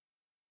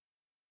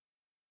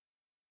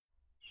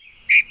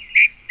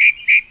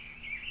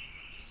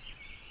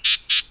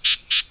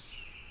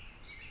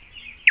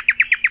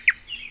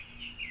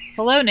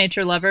Hello,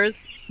 nature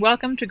lovers.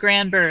 Welcome to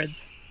Grand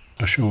Birds,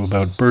 a show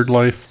about bird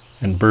life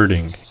and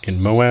birding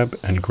in Moab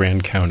and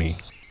Grand County.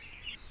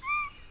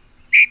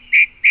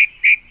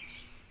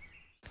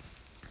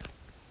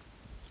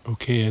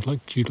 Okay, I'd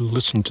like you to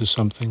listen to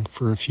something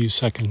for a few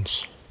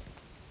seconds.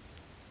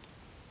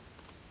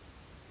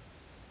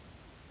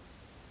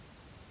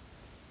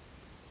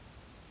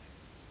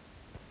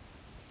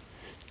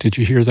 Did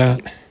you hear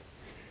that?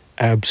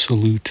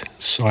 Absolute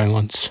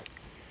silence.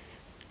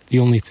 The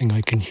only thing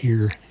I can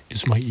hear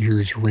is my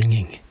ears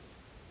ringing.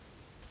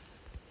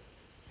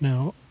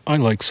 Now, I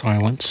like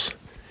silence,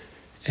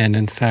 and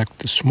in fact,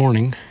 this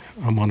morning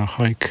I'm on a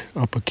hike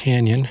up a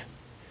canyon,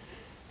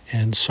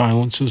 and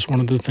silence is one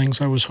of the things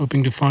I was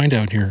hoping to find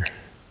out here.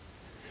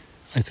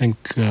 I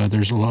think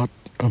there's a lot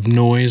of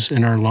noise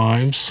in our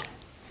lives.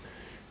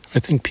 I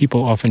think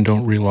people often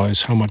don't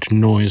realize how much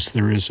noise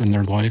there is in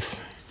their life,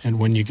 and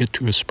when you get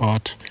to a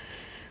spot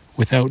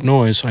without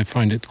noise, I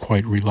find it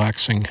quite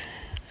relaxing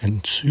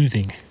and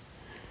soothing.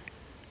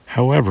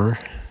 However,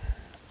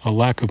 a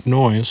lack of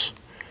noise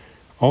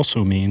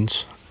also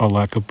means a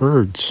lack of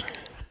birds.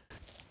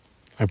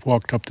 I've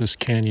walked up this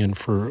canyon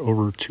for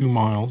over 2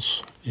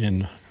 miles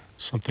in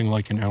something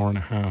like an hour and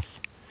a half,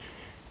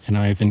 and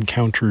I've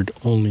encountered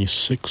only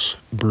 6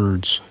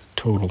 birds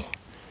total.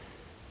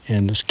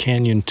 And this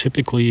canyon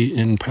typically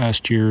in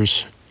past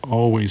years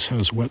always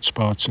has wet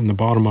spots in the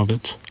bottom of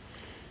it.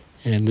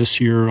 And this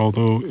year,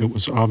 although it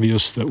was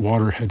obvious that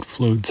water had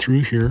flowed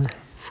through here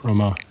from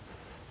a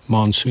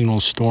monsoonal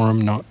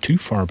storm not too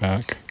far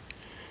back,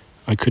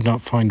 I could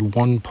not find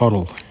one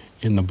puddle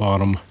in the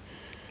bottom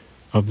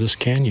of this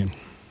canyon.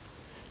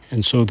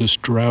 And so this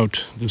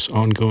drought, this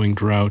ongoing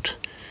drought,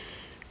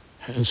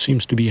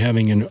 seems to be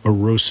having an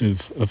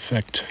erosive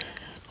effect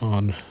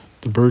on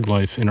the bird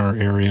life in our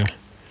area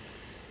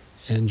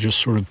and just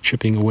sort of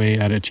chipping away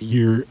at it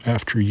year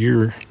after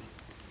year.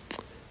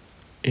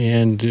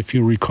 And if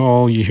you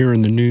recall, you hear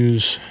in the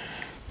news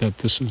that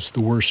this is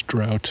the worst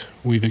drought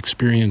we've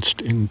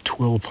experienced in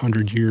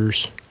 1,200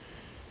 years.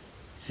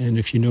 And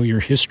if you know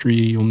your history,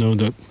 you'll know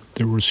that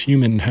there was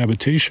human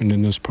habitation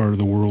in this part of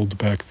the world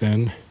back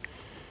then,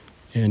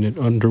 and it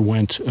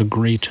underwent a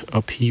great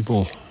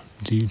upheaval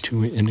due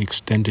to an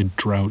extended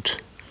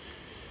drought.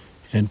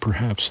 And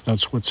perhaps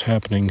that's what's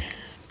happening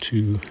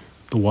to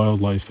the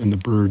wildlife and the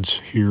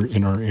birds here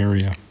in our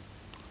area.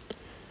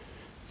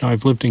 Now,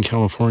 I've lived in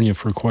California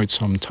for quite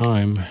some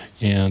time,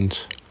 and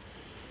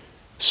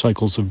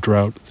cycles of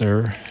drought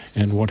there,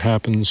 and what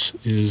happens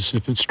is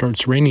if it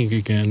starts raining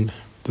again,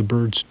 the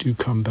birds do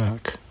come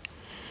back.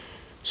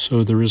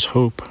 So there is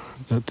hope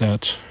that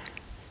that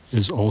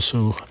is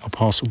also a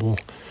possible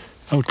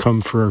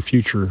outcome for our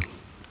future.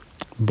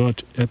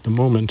 But at the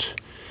moment,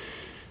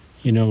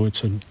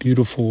 it's a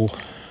beautiful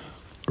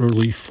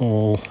early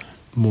fall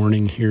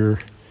morning here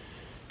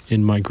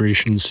in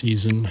migration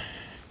season,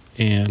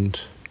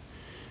 and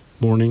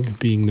morning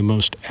being the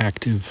most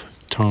active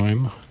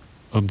time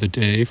of the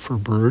day for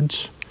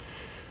birds.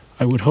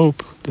 I would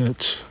hope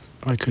that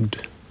I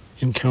could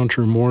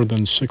encounter more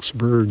than 6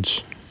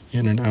 birds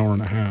in an hour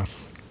and a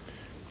half.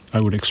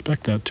 I would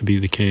expect that to be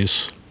the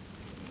case,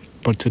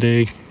 but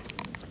today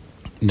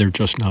they're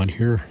just not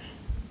here.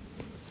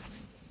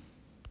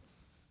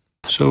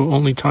 So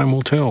only time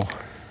will tell.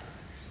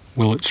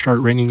 Will it start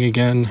raining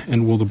again,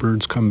 and will the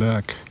birds come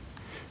back?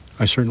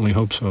 I certainly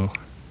hope so.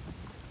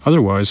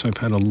 Otherwise, I've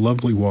had a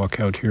lovely walk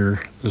out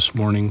here this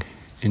morning,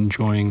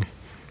 enjoying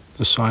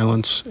the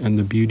silence and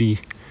the beauty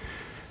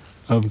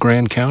of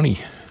Grand County,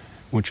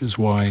 which is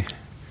why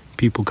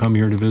people come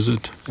here to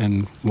visit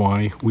and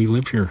why we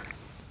live here.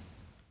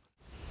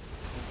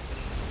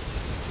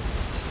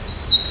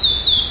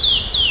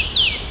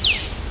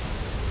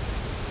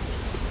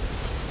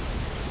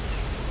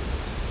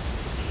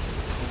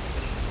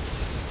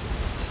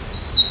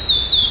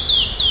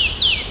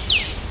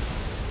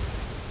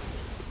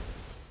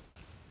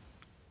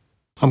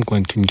 I'm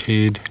Glenn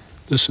Kincaid.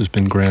 This has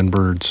been Grand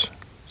Birds.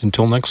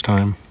 Until next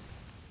time.